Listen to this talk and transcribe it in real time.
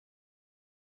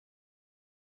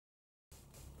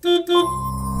Hi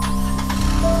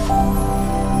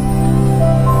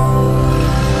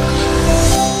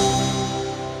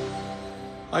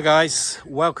guys,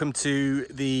 welcome to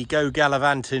the Go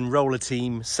Gallivanting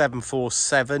Rollerteam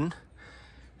 747.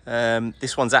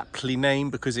 This one's aptly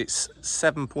named because it's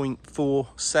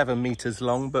 7.47 meters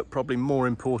long, but probably more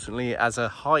importantly it has a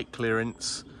height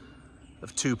clearance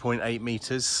of 2.8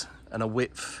 meters and a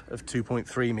width of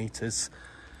 2.3 meters.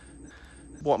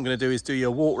 What I'm going to do is do you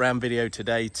a walk around video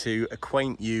today to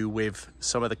acquaint you with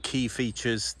some of the key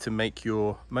features to make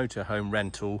your motorhome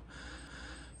rental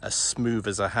as smooth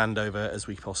as a handover as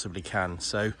we possibly can.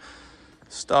 So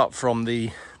start from the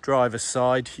driver's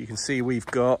side. You can see we've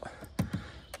got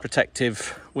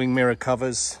protective wing mirror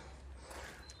covers,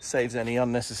 saves any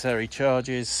unnecessary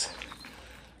charges.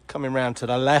 Coming round to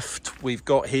the left, we've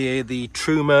got here the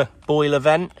Truma boiler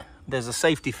vent. There's a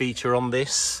safety feature on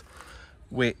this,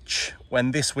 which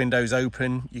when this window's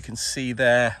open, you can see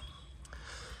there's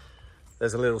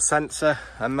a little sensor,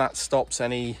 and that stops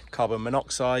any carbon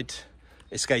monoxide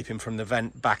escaping from the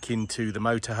vent back into the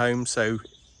motorhome. So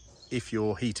if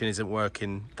your heating isn't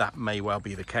working, that may well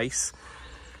be the case.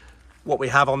 What we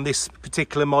have on this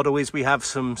particular model is we have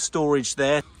some storage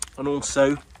there, and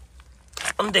also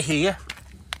under here,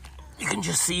 you can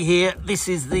just see here, this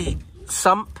is the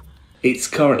sump. It's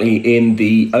currently in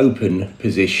the open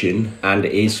position and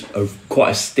it is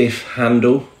quite a stiff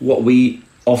handle. What we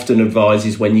often advise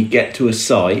is when you get to a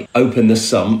site, open the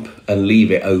sump and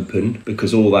leave it open,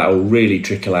 because all that will really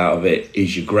trickle out of it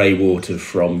is your grey water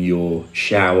from your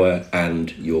shower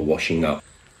and your washing up.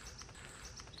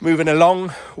 Moving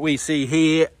along, we see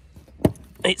here,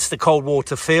 it's the cold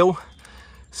water fill.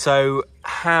 So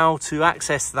how to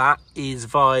access that is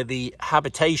via the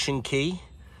habitation key.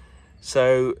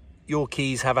 So your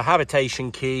keys have a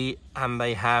habitation key and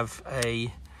they have a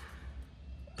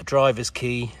driver's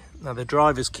key. Now the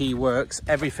driver's key works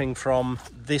everything from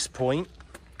this point,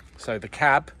 so the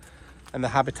cab, and the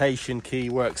habitation key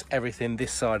works everything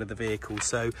this side of the vehicle.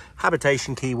 So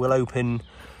habitation key will open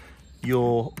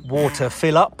your water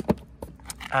fill up,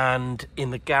 and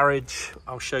in the garage,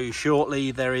 I'll show you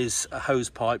shortly, there is a hose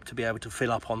pipe to be able to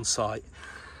fill up on site.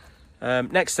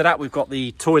 Next to that, we've got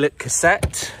the toilet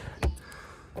cassette.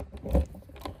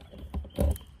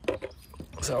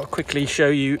 So I'll quickly show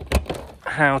you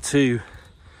how to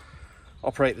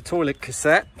operate the toilet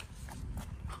cassette.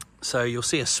 So you'll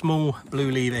see a small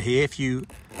blue lever here. If you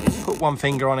put one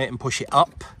finger on it and push it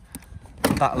up,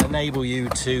 that'll enable you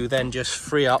to then just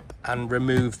free up and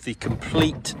remove the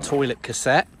complete toilet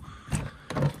cassette.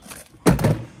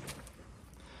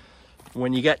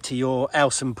 When you get to your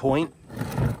Elson point,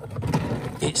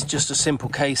 it's just a simple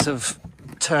case of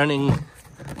turning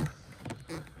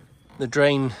the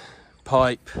drain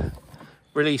pipe,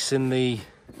 releasing the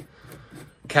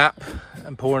cap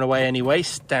and pouring away any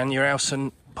waste down your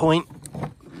Elson point.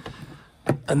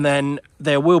 And then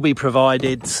there will be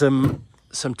provided some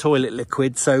toilet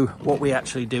liquid. So what we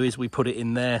actually do is we put it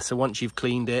in there. So once you've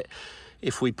cleaned it,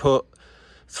 if we put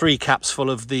 3 caps full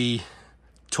of the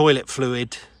toilet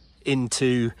fluid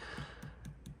into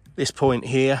this point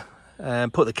here,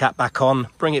 put the cap back on,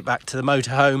 bring it back to the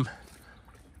motorhome,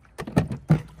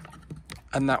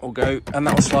 and that will go, and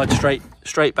that will slide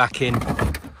straight back in.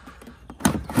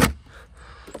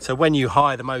 So when you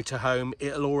hire the motorhome,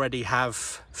 it'll already have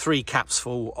 3 caps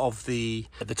full of the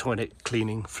toilet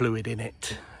cleaning fluid in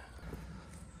it.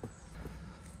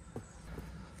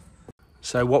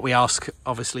 So what we ask,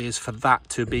 obviously, is for that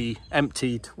to be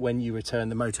emptied when you return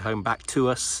the motorhome back to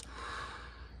us.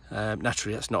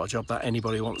 Naturally, that's not a job that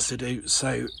anybody wants to do,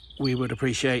 so we would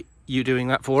appreciate you doing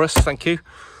that for us. Thank you.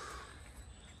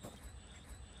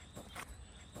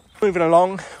 Moving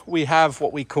along, we have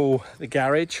what we call the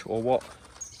garage, or what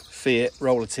Fiat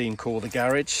Rollerteam call the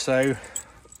garage. So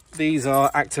these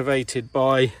are activated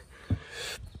by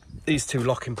these 2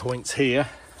 locking points here.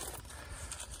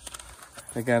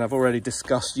 Again, I've already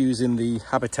discussed using the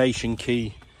habitation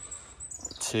key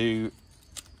to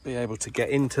be able to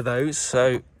get into those.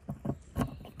 So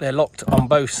they're locked on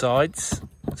both sides.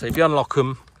 So if you unlock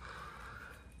them,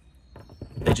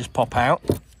 they just pop out.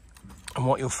 And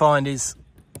what you'll find is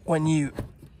when you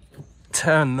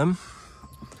turn them,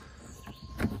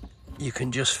 you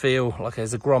can just feel like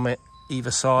there's a grommet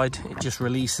either side. It just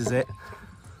releases it.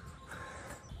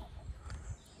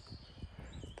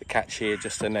 The catch here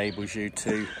just enables you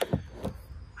to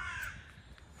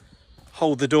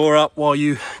hold the door up while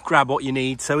you grab what you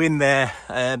need. So in there,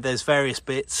 there's various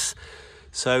bits.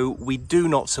 So we do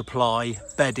not supply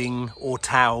bedding or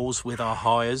towels with our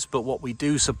hires, but what we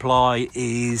do supply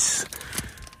is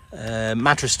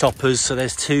mattress toppers. So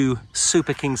there's 2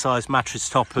 super king size mattress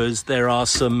toppers. There are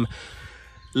some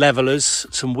levelers,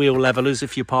 some wheel levelers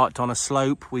if you're parked on a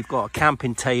slope. We've got a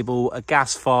camping table, a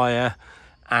gas fire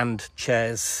and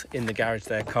chairs in the garage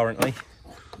there currently.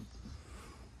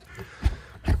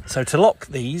 So to lock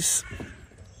these,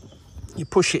 you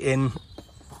push it in,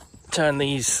 turn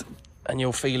these and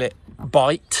you'll feel it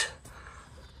bite.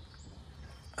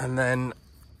 And then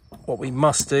what we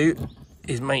must do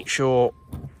is make sure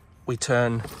we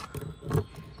turn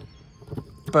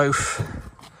both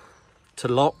to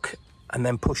lock and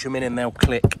then push them in and they'll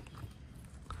click.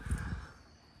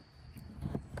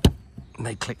 And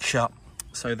they click shut.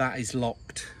 So that is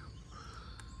locked.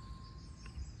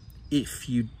 If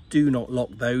you do not lock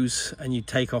those and you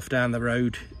take off down the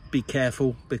road, be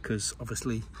careful, because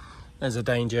obviously there's a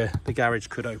danger the garage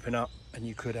could open up and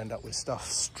you could end up with stuff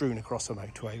strewn across the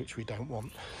motorway, which we don't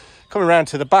want. Coming around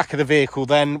to the back of the vehicle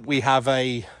then, we have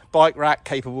a bike rack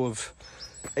capable of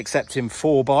accepting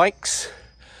 4 bikes.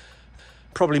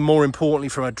 Probably more importantly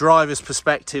from a driver's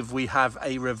perspective, we have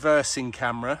a reversing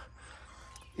camera.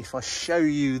 If I show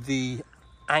you the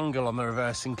angle on the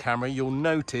reversing camera, you'll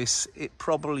notice it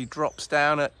probably drops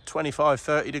down at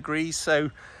 25-30 degrees.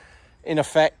 So in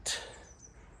effect,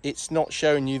 it's not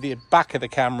showing you the back of the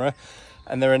camera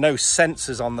and there are no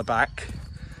sensors on the back.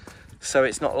 So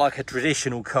it's not like a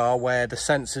traditional car where the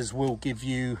sensors will give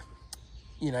you,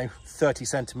 30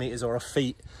 centimeters or a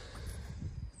feet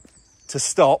to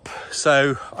stop.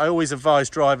 So I always advise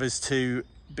drivers to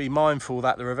be mindful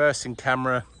that the reversing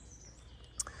camera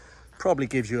probably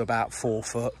gives you about 4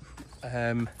 foot.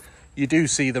 You do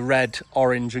see the red,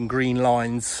 orange and green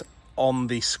lines on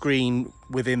the screen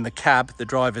within the cab, the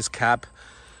driver's cab.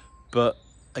 But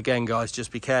again, guys,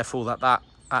 just be careful that that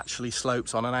actually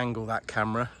slopes on an angle, that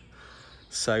camera.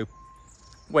 So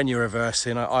when you're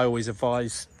reversing, I always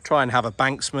advise try and have a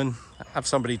banksman, have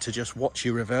somebody to just watch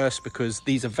you reverse, because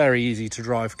these are very easy to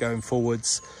drive going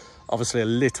forwards. Obviously a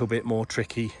little bit more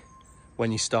tricky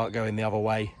when you start going the other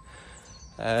way.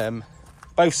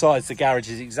 Both sides of the garage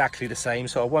is exactly the same,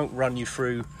 so I won't run you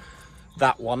through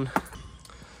that one.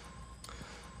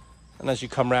 And as you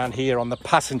come around here on the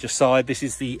passenger side, this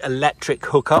is the electric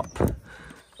hookup.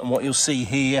 And what you'll see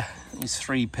here is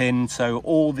 3 pins. So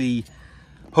all the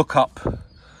hookup,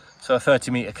 so a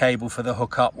 30-meter cable for the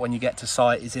hookup when you get to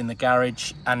site is in the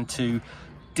garage. And to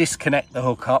disconnect the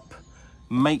hookup,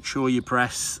 make sure you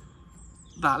press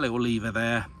that little lever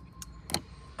there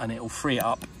and it'll free it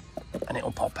up and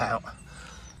it'll pop out.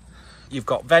 You've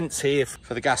got vents here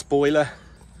for the gas boiler.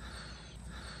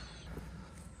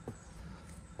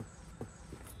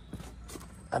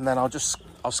 And then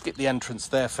I'll skip the entrance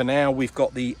there for now. We've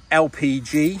got the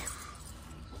LPG.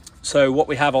 So what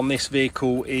we have on this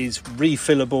vehicle is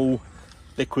refillable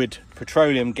liquid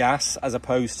petroleum gas as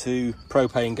opposed to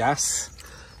propane gas.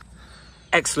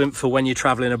 Excellent for when you're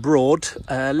traveling abroad.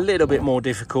 A little bit more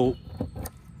difficult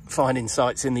finding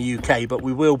sites in the UK, but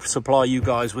we will supply you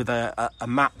guys with a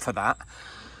map for that.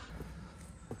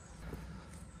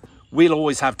 We'll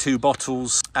always have 2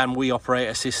 bottles, and we operate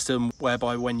a system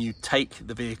whereby when you take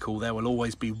the vehicle, there will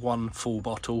always be 1 full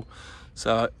bottle.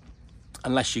 So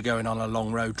unless you're going on a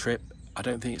long road trip, I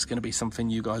don't think it's going to be something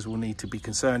you guys will need to be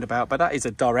concerned about. But that is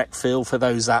a direct fill for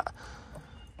those that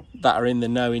are in the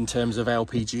know in terms of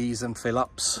LPGs and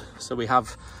fill-ups. So we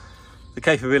have the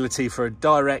capability for a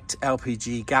direct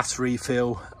LPG gas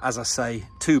refill. As I say,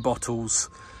 2 bottles.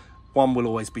 1 will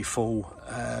always be full.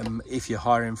 If you're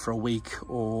hiring for a week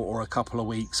or a couple of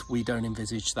weeks, we don't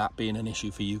envisage that being an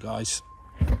issue for you guys.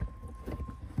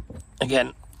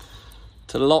 Again,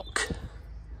 to lock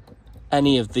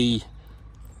any of the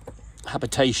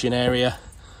habitation area,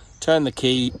 turn the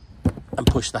key and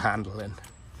push the handle in.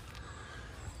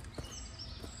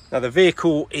 Now the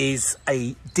vehicle is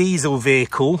a diesel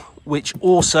vehicle, which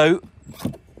also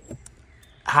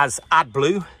has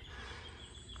AdBlue.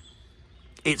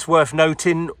 It's worth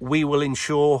noting, we will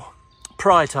ensure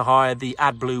prior to hire the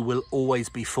AdBlue will always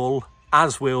be full,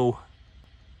 as will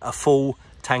a full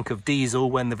tank of diesel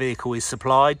when the vehicle is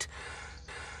supplied.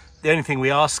 The only thing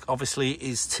we ask obviously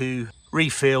is to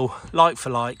refill like for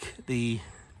like the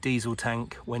diesel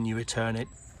tank when you return it.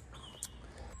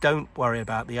 Don't worry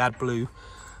about the AdBlue,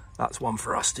 that's one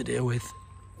for us to deal with.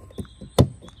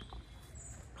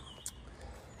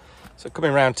 So coming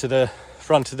around to the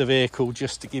front of the vehicle,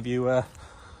 just to give you a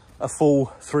full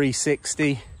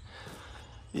 360,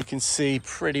 you can see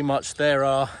pretty much there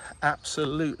are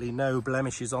absolutely no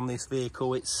blemishes on this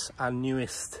vehicle. It's our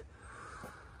newest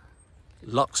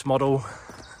LUX model,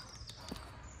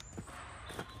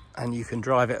 and you can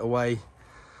drive it away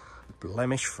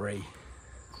blemish free.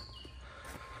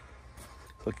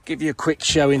 So I'll give you a quick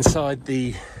show inside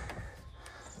the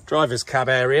driver's cab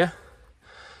area.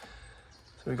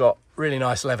 So we've got really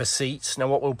nice leather seats. Now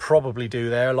what we'll probably do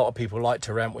there, a lot of people like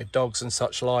to rent with dogs and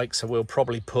such like, so we'll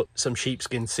probably put some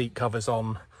sheepskin seat covers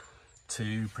on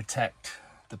to protect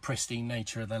the pristine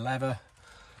nature of the leather.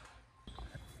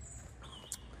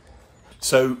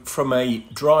 So from a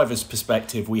driver's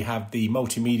perspective, we have the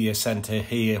multimedia center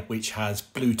here, which has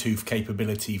Bluetooth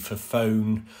capability for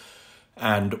phone,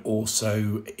 and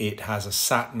also it has a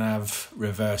sat-nav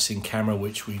reversing camera,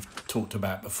 which we've talked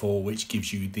about before, which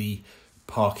gives you the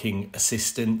parking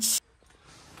assistance.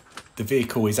 The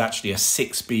vehicle is actually a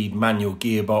 6-speed manual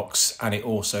gearbox, and it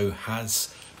also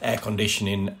has air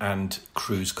conditioning and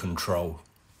cruise control.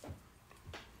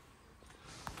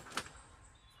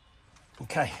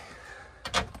 Okay.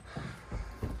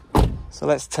 So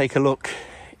let's take a look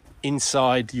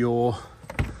inside your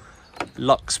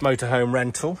LUX motorhome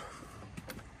rental.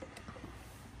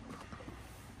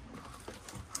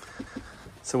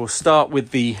 So we'll start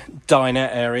with the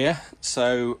dinette area.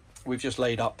 So we've just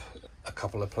laid up a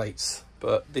couple of plates,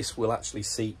 but this will actually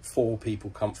seat 4 people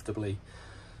comfortably.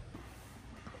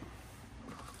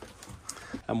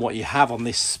 And what you have on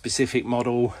this specific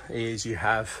model is you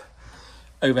have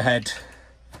overhead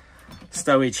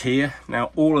stowage here.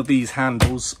 Now all of these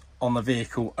handles on the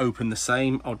vehicle open the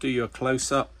same. I'll do you a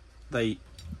close-up. They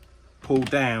pull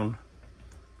down,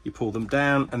 you pull them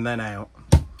down and then out.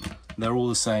 They're all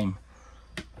the same,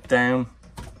 down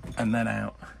and then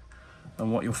out.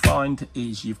 And what you'll find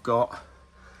is you've got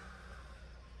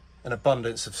an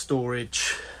abundance of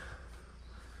storage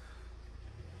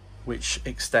which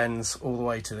extends all the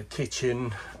way to the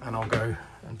kitchen, and I'll go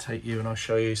and take you and I'll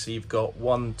show you. So you've got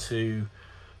 1, 2,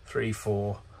 3,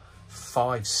 4,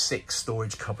 5, 6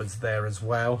 storage cupboards there as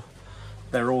well.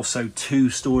 There are also 2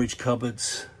 storage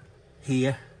cupboards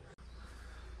here.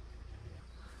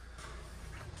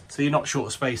 So you're not short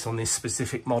of space on this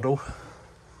specific model.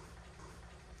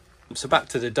 So back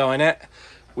to the dinette.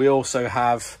 We also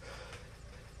have,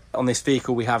 on this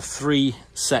vehicle, we have 3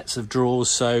 sets of drawers.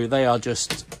 So they are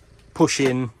just push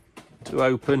in to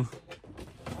open,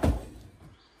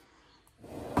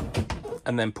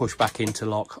 and then push back into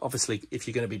lock. Obviously, if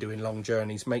you're going to be doing long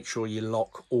journeys, make sure you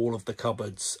lock all of the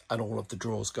cupboards and all of the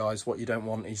drawers, guys. What you don't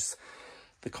want is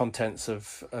the contents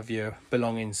of your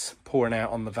belongings pouring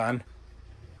out on the van.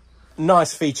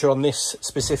 Nice feature on this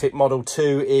specific model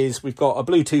too is we've got a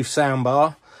Bluetooth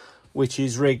soundbar, which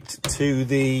is rigged to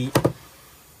the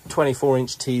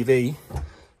 24-inch TV.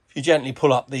 If you gently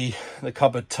pull up the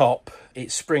cupboard top,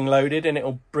 it's spring loaded and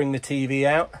it'll bring the TV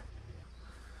out.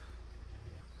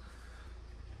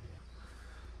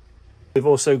 We've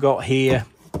also got here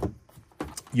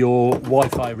your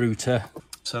Wi-Fi router.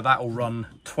 So that will run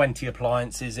 20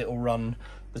 appliances. It will run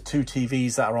the 2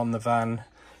 TVs that are on the van.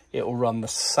 It will run the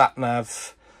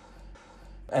sat-nav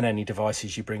and any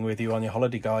devices you bring with you on your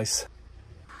holiday, guys.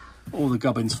 All the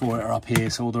gubbins for it are up here.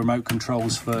 So all the remote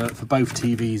controls for both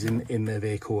TVs in the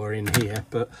vehicle are in here.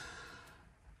 But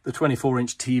the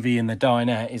 24-inch TV in the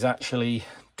dinette is actually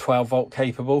 12 volt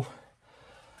capable.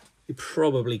 You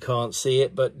probably can't see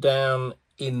it, but down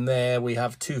in there we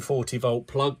have 2 40 volt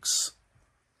plugs,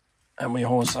 and we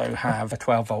also have a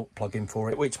 12 volt plug-in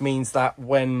for it, which means that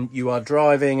when you are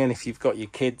driving and if you've got your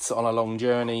kids on a long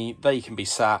journey, they can be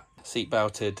sat seat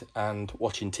belted and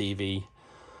watching TV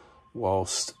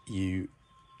whilst you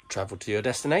travel to your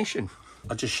destination.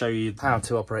 I'll just show you how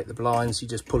to operate the blinds. You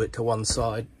just pull it to one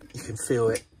side, you can feel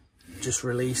it just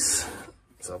release.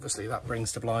 So obviously that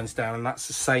brings the blinds down, and that's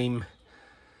the same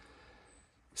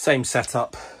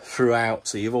setup throughout.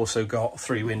 So you've also got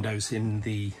 3 windows in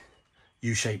the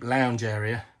U-shaped lounge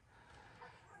area.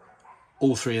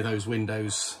 All 3 of those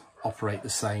windows operate the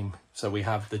same. So we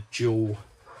have the dual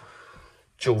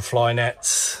fly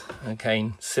nets.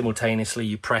 Okay, simultaneously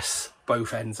you press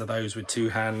both ends of those with 2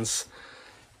 hands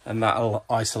and that'll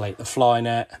isolate the fly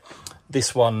net.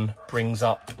 This one brings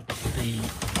up the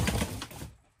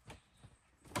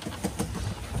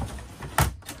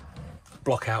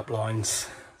block out blinds.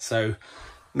 So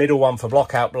middle one for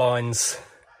block out blinds,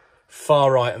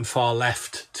 far right and far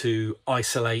left to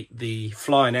isolate the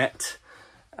fly net,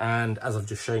 and as I've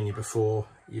just shown you before,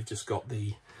 you've just got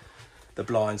the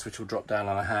blinds which will drop down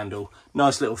on a handle.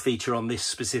 Nice little feature on this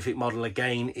specific model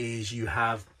again is you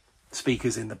have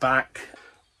speakers in the back.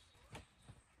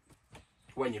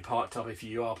 When you're parked up, if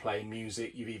you are playing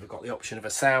music, you've either got the option of a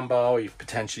soundbar, or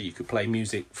potentially you could play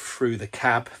music through the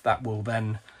cab. That will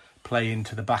then play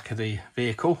into the back of the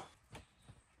vehicle.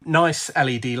 Nice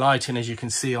LED lighting, as you can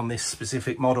see on this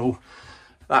specific model,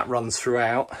 that runs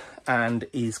throughout and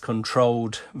is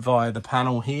controlled via the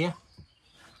panel here.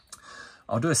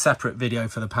 I'll do a separate video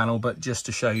for the panel, but just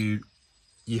to show you,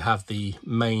 you have the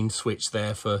main switch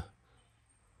there for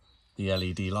the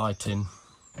LED lighting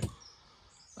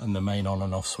and the main on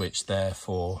and off switch there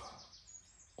for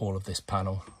all of this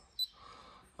panel.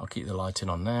 I'll keep the lighting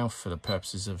on now for the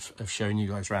purposes of showing you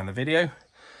guys around the video.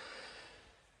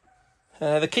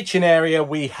 The kitchen area,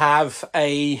 we have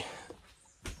a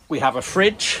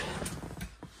fridge.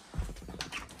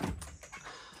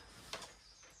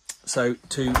 So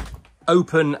to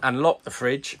open and lock the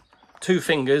fridge, 2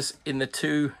 fingers in the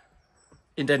 2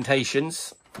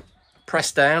 indentations,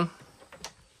 press down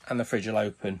and the fridge will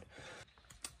open.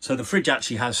 So the fridge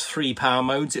actually has 3 power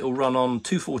modes. It'll run on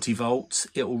 240 volts,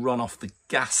 it'll run off the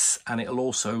gas, and it'll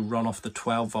also run off the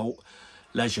 12 volt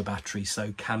leisure battery,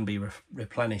 so can be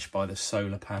replenished by the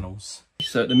solar panels.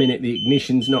 So at the minute the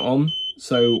ignition's not on,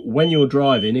 so when you're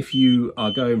driving, if you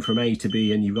are going from A to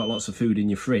B and you've got lots of food in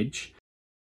your fridge,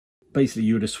 basically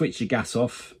you would have switched your gas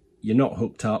off, you're not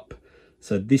hooked up,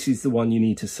 so this is the one you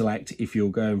need to select if you're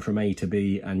going from A to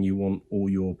B and you want all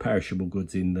your perishable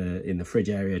goods in the fridge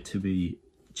area to be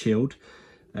chilled.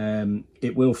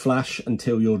 It will flash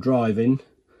until you're driving,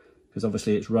 because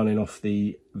obviously it's running off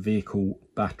the vehicle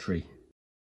battery.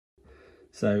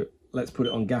 So let's put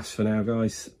it on gas for now,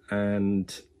 guys,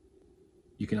 and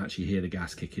you can actually hear the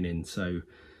gas kicking in. So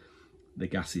the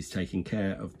gas is taking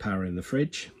care of powering the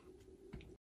fridge.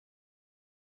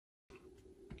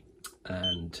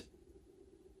 And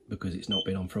because it's not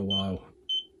been on for a while,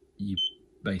 you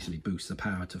basically boost the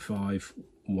power to 5.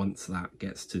 Once that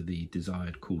gets to the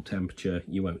desired cool temperature,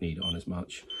 you won't need it on as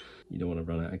much. You don't want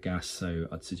to run out of gas, so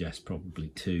I'd suggest probably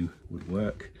 2 would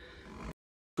work.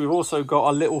 We've also got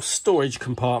a little storage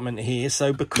compartment here,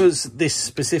 so because this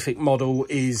specific model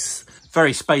is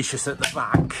very spacious at the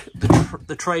back,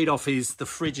 the trade-off is the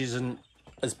fridge isn't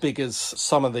as big as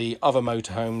some of the other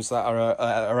motorhomes that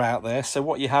are out there. So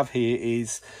what you have here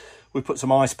is, we put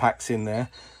some ice packs in there.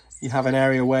 You have an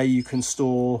area where you can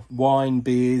store wine,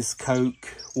 beers, Coke,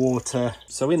 water.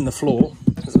 So in the floor,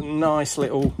 there's a nice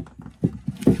little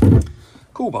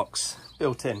cool box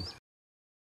built in.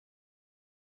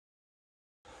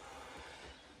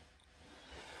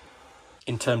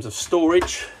 In terms of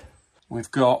storage, we've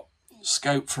got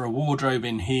scope for a wardrobe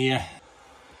in here.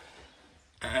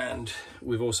 And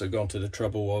we've also gone to the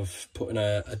trouble of putting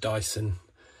a Dyson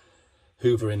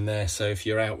Hoover in there, so if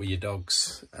you're out with your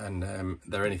dogs and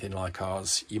they're anything like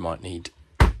ours, you might need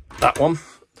that one.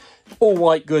 All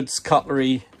white goods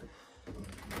cutlery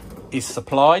is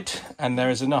supplied, and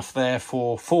there is enough there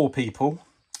for 4 people.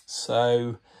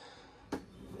 So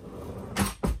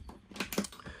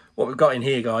what we've got in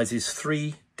here, guys, is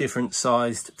 3 different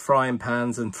sized frying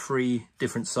pans and 3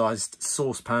 different sized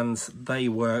saucepans. They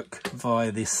work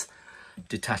via this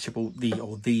detachable,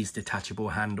 these detachable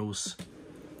handles.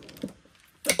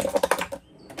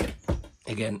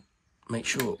 Again, make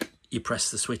sure you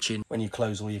press the switch in when you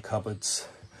close all your cupboards.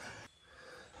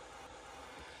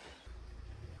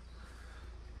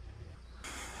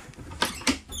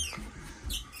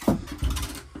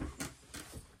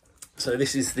 So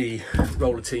this is the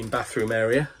Rollerteam bathroom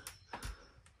area.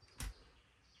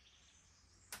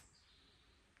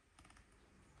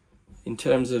 In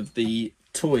terms of the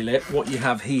toilet, what you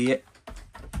have here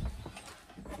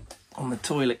on the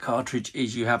toilet cartridge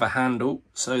is you have a handle,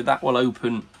 so that will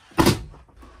open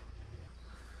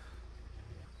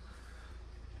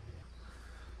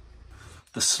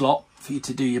the slot for you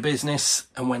to do your business,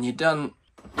 and when you're done,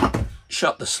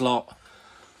 shut the slot,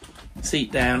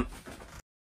 seat down.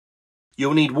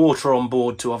 You'll need water on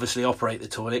board to obviously operate the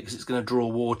toilet, because it's going to draw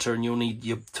water, and you'll need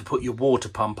to put your water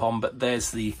pump on, but there's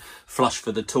the flush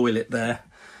for the toilet there.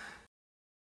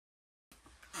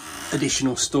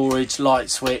 Additional storage, light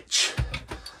switch,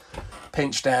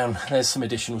 pinch down, there's some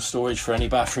additional storage for any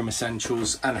bathroom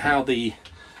essentials. And how the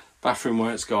bathroom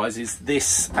works, guys, is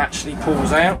this actually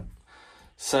pulls out.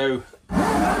 So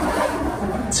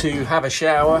to have a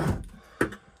shower,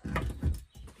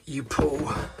 you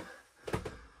pull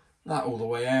that all the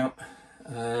way out,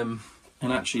 and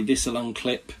actually this will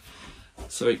unclip,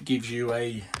 so it gives you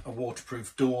a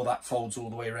waterproof door that folds all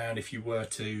the way around if you were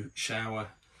to shower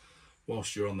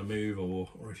whilst you're on the move, or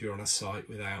if you're on a site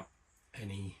without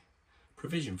any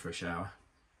provision for a shower.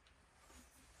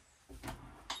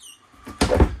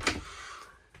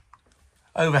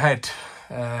 Overhead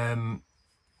air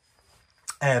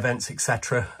vents,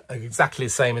 etc., are exactly the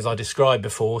same as I described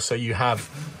before. So you have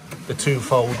the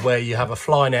 2-fold where you have a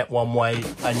fly net one way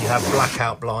and you have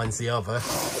blackout blinds the other,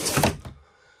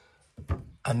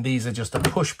 and these are just a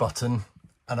push button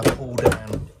and a pull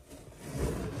down,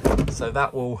 so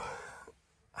that will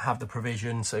have the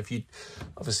provision. So if you,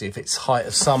 obviously if it's height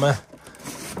of summer,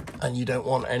 and you don't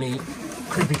want any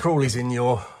creepy crawlies in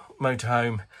your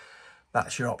motorhome,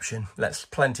 that's your option. Lets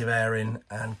plenty of air in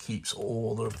and keeps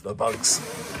all of the bugs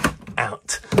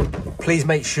out. Please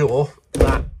make sure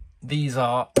that these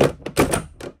are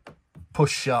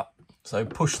push shut, so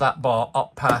push that bar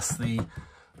up past the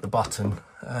button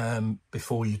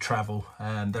before you travel.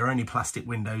 They're only plastic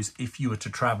windows. If you were to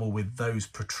travel with those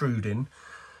protruding,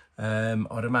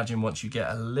 I'd imagine once you get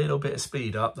a little bit of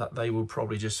speed up that they will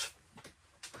probably just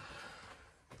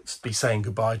be saying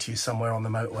goodbye to you somewhere on the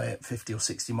motorway at 50 or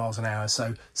 60 miles an hour.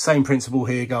 So same principle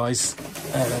here, guys.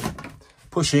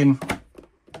 Push in,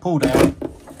 pull down,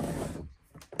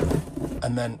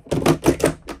 and then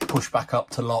push back up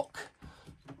to lock.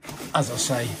 As I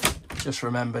say, just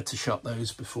remember to shut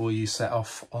those before you set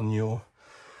off on your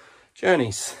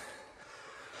journeys.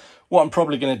 What I'm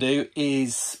probably going to do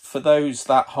is, for those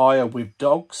that hire with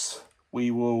dogs,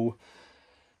 we will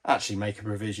actually make a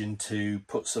provision to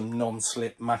put some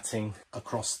non-slip matting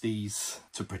across these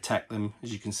to protect them.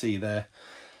 As you can see there,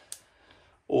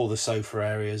 all the sofa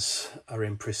areas are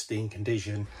in pristine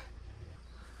condition.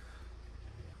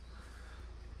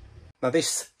 Now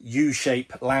this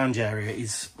U-shaped lounge area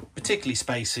is particularly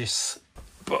spacious,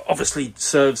 but obviously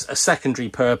serves a secondary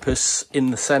purpose in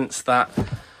the sense that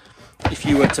if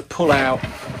you were to pull out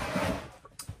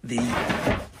the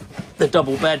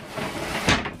double bed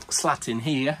slat in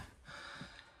here,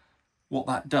 what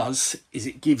that does is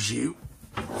it gives you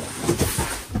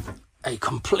a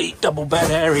complete double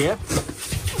bed area.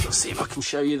 Let's see if I can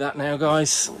show you that now,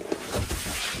 guys.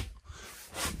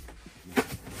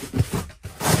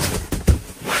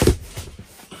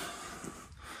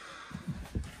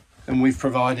 And we've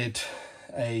provided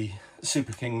a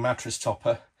Super King mattress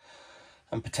topper,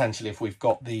 and potentially if we've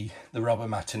got the rubber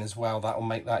matting as well, that will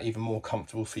make that even more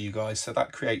comfortable for you guys. So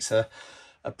that creates a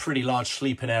pretty large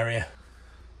sleeping area.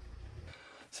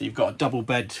 So you've got a double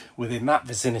bed within that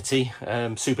vicinity,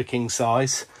 Super King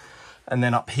size. And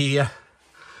then up here,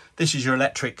 this is your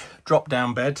electric drop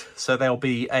down bed. So there'll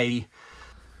be a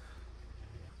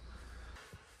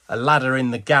ladder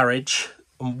in the garage,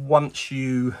 and once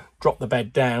you drop the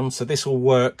bed down, so this will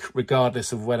work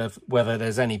regardless of whether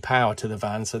there's any power to the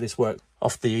van. So this works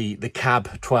off the cab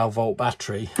 12-volt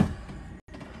battery,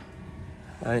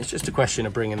 and it's just a question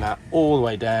of bringing that all the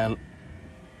way down.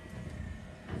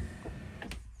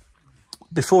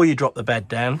 Before you drop the bed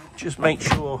down, just make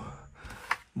sure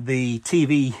the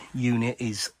TV unit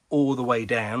is all the way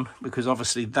down, because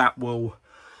obviously that's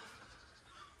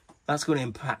going to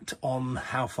impact on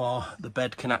how far the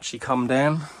bed can actually come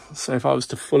down. So if I was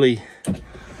to fully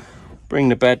bring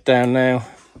the bed down now,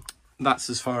 that's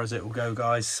as far as it will go,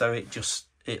 guys. So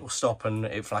it will stop and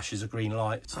it flashes a green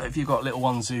light. So if you've got little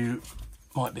ones who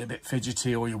might be a bit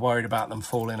fidgety, or you're worried about them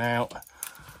falling out,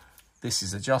 this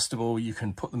is adjustable. You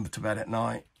can put them to bed at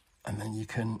night, and then you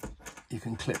can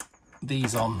clip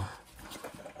these on,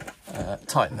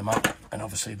 tighten them up, and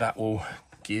obviously that will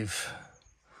give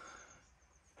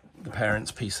the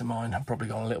parents peace of mind. I've probably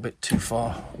gone a little bit too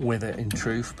far with it in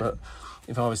truth, but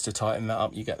if I was to tighten that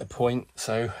up, you get the point.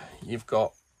 So you've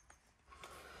got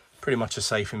pretty much a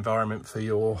safe environment for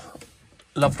your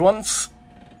loved ones.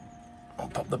 I'll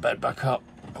pop the bed back up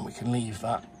and we can leave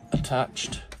that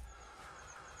attached.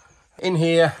 In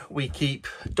here we keep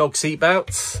dog seat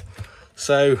belts,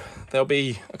 so there'll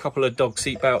be a couple of dog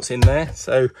seat belts in there,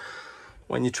 so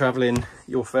when you're traveling,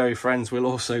 your furry friends will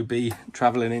also be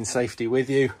traveling in safety with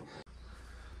you.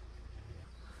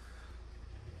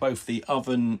 Both the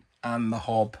oven and the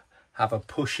hob have a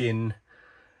push in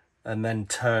and then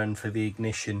turn for the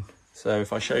ignition. So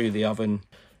if I show you the oven,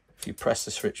 if you press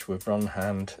the switch with one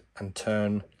hand and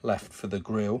turn left for the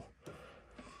grill,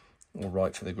 or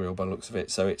right for the grill by the looks of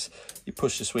it, so it's, you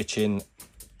push the switch in,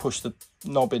 push the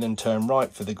knob in and turn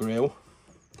right for the grill,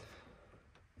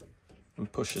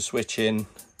 and push the switch in,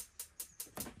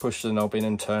 push the knob in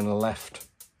and turn left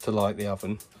to light the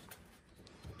oven.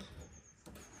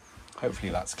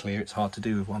 Hopefully that's clear. It's hard to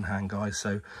do with one hand, guys.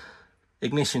 So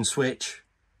ignition switch,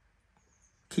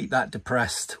 keep that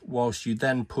depressed whilst you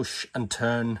then push and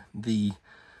turn the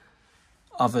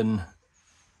oven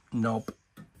knob,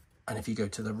 and if you go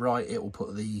to the right it will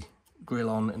put the grill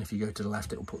on, and if you go to the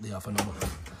left it will put the oven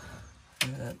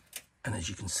on. And as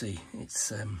you can see,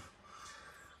 it's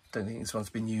don't think this one's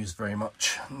been used very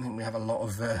much. I think we have a lot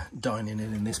of dining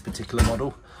in this particular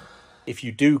model. If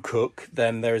you do cook,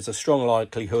 then there is a strong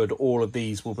likelihood all of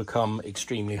these will become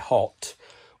extremely hot.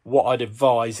 What I'd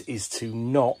advise is to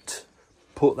not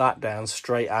put that down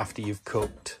straight after you've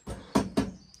cooked.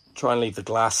 Try and leave the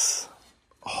glass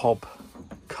hob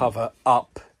cover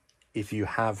up if you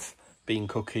have been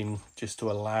cooking, just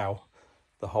to allow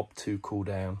the hob to cool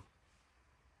down.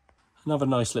 Another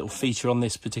nice little feature on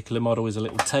this particular model is a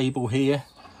little table here.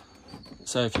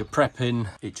 So if you're prepping,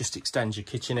 it just extends your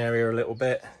kitchen area a little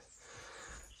bit.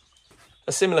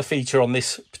 A similar feature on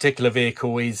this particular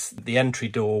vehicle is the entry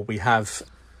door. We have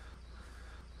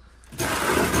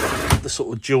the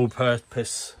sort of dual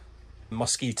purpose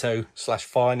mosquito /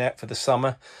 fire net for the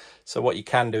summer. So what you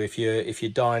can do if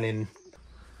you're dining,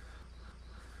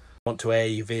 want to air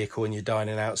your vehicle and you're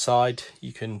dining outside,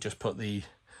 you can just put the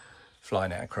fly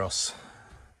net across.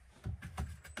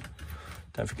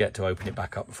 Don't forget to open it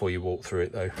back up before you walk through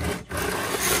it though.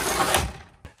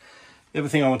 The other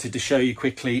thing I wanted to show you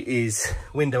quickly is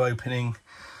window opening.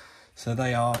 So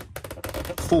they are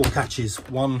 4 catches,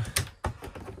 1,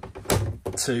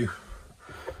 2,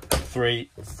 3,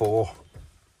 4,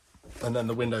 and then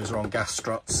the windows are on gas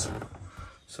struts,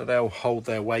 so they'll hold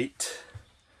their weight.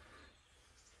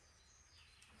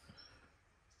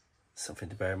 Something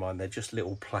to bear in mind, they're just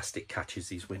little plastic catches,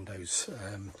 these windows.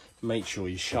 Make sure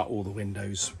you shut all the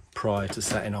windows prior to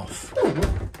setting off,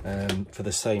 for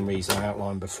the same reason I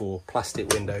outlined before.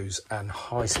 Plastic windows and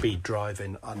high-speed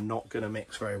driving are not going to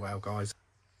mix very well, guys.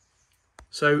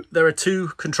 So there are 2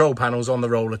 control panels on the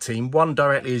Rollerteam, one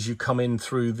directly as you come in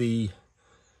through the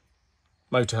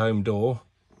motorhome door.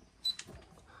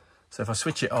 So if I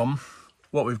switch it on,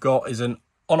 what we've got is an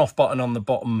on-off button on the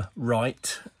bottom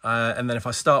right, and then if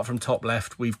I start from top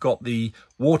left, we've got the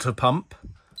water pump.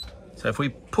 So if we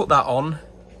put that on,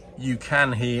 you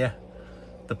can hear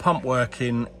the pump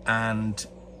working, and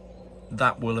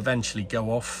that will eventually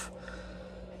go off.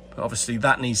 But obviously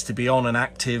that needs to be on and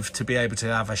active to be able to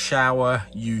have a shower,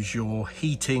 use your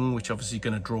heating, which obviously is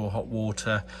going to draw hot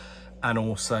water, and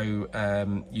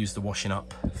also use the washing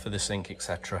up for the sink,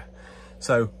 etc.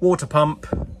 So water pump,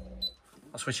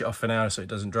 I'll switch it off for now so it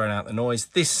doesn't drone out the noise.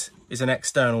 This is an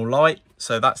external light,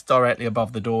 so that's directly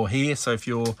above the door here. So if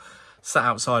you're sat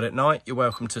outside at night, you're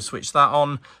welcome to switch that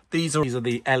on. These are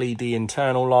the LED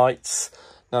internal lights.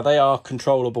 Now they are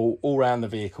controllable all around the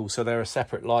vehicle, so there are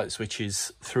separate light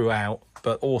switches throughout,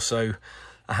 but also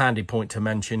a handy point to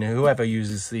mention, whoever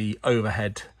uses the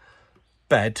overhead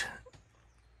bed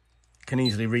can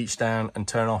easily reach down and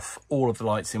turn off all of the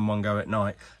lights in one go at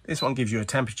night. This one gives you a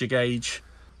temperature gauge.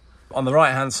 On the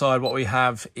right hand side, what we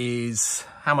have is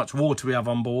how much water we have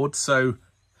on board. So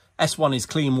S1 is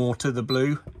clean water, the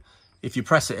blue. If you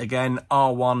press it again,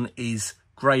 R1 is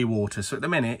grey water. So at the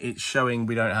minute it's showing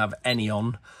we don't have any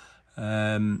on.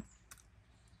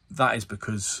 That is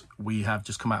because we have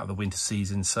just come out of the winter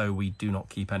season, so we do not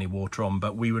keep any water on.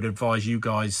 But we would advise you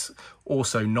guys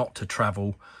also not to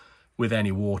travel with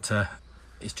any water.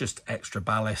 It's just extra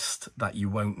ballast that you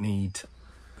won't need.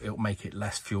 It'll make it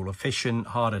less fuel efficient,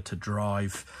 harder to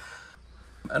drive,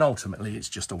 and ultimately it's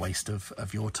just a waste of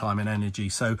your time and energy.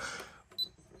 So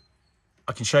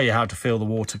I can show you how to fill the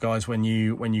water, guys, when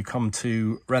you come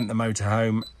to rent the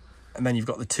motorhome. And then you've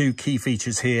got the 2 key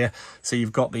features here. So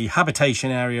you've got the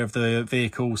habitation area of the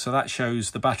vehicle, so that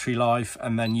shows the battery life,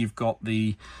 and then you've got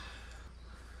the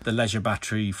leisure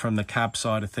battery from the cab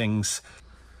side of things.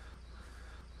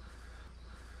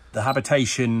 The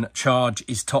habitation charge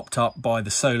is topped up by the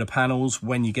solar panels.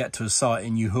 When you get to a site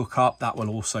and you hook up, that will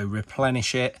also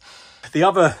replenish it. The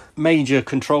other major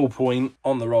control point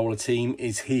on the Rollerteam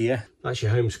is here. That's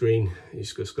your home screen.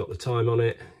 It's just got the time on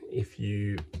it. If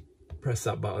you press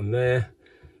that button there,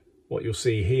 what you'll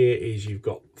see here is you've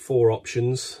got 4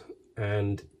 options,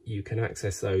 and you can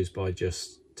access those by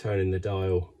just turning the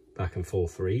dial back and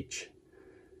forth for each.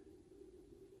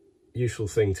 Useful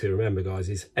thing to remember, guys,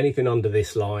 is anything under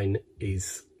this line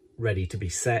is ready to be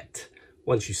set.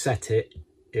 Once you set it,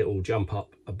 it will jump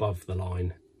up above the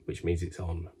line, which means it's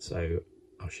on. So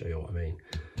I'll show you what I mean.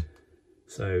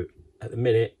 So at the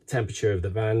minute, temperature of the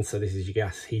van, so this is your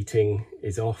gas heating,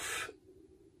 is off.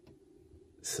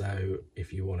 So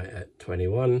if you want it at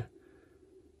 21,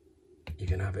 you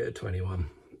can have it at 21.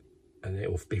 And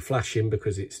it will be flashing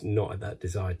because it's not at that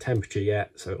desired temperature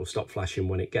yet, so it will stop flashing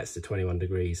when it gets to 21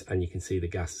 degrees, and you can see the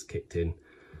gas has kicked in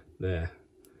there.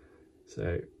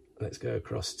 So let's go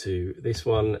across to this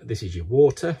one. This is your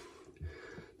water.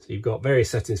 So you've got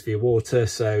various settings for your water.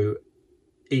 So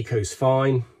eco's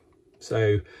fine.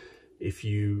 So if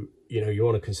you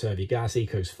want to conserve your gas,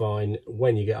 eco's fine.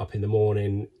 When you get up in the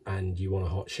morning and you want a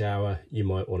hot shower, you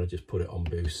might want to just put it on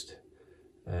boost.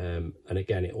 And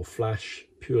again, it will flash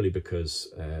purely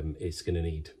because it's going to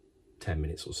need 10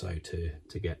 minutes or so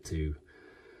to get to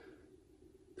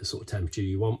the sort of temperature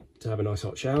you want to have a nice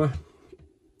hot shower.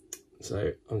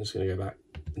 So I'm just going to go back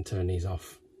and turn these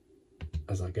off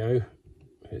as I go.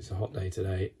 It's a hot day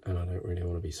today and I don't really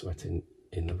want to be sweating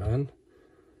in the van.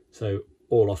 So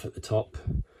all off at the top.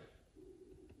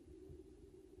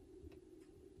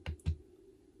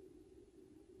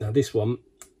 Now this one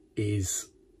is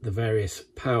the various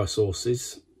power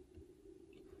sources.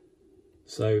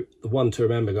 So the one to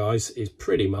remember, guys, is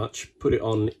pretty much put it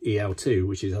on EL2,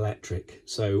 which is electric.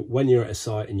 So when you're at a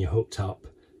site and you're hooked up,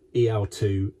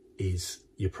 EL2 is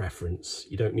your preference.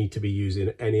 You don't need to be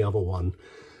using any other one.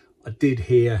 I did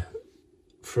hear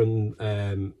from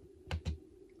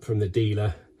the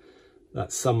dealer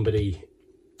that somebody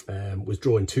was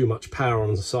drawing too much power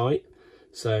on the site.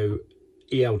 So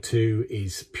EL2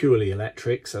 is purely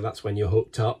electric, so that's when you're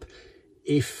hooked up.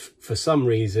 If for some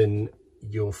reason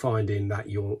you're finding that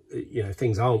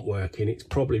things aren't working, it's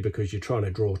probably because you're trying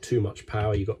to draw too much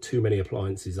power, you've got too many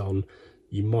appliances on.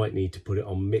 You might need to put it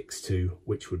on mix 2,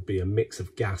 which would be a mix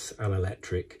of gas and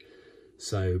electric.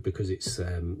 So because it's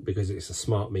a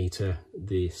smart meter,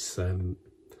 this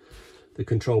the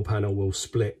control panel will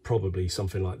split probably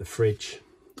something like the fridge,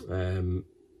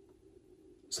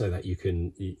 so that you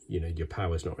can your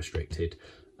power's not restricted.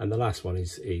 And the last one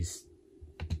is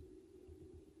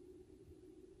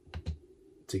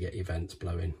to get your vents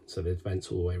blowing, so there's vents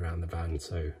all the way around the van,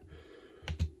 so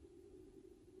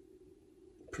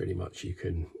pretty much you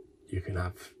can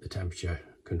have the temperature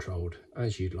controlled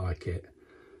as you'd like it.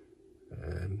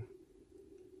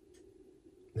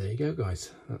 There you go,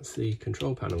 guys, that's the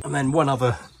control panel. And then one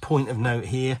other point of note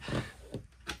here,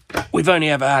 we've only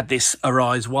ever had this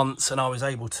arise once and I was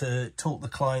able to talk the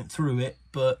client through it,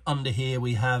 but under here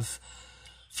we have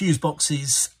fuse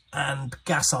boxes and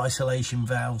gas isolation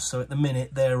valves. So at the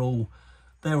minute they're all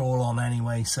on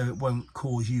anyway, so it won't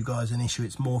cause you guys an issue.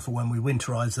 It's more for when we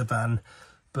winterize the van.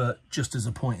 But just as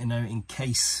a point of note, in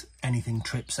case anything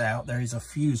trips out, there is a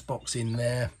fuse box in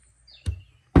there,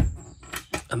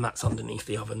 and that's underneath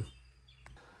the oven.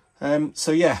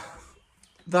 So yeah,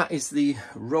 that is the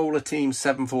Rollerteam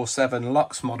 747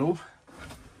 LUX model.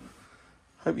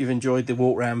 Hope you've enjoyed the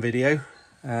walk round video,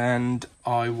 and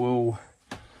I will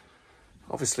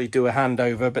obviously do a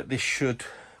handover, but this should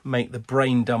make the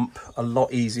brain dump a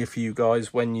lot easier for you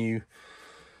guys when you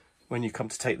come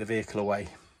to take the vehicle away.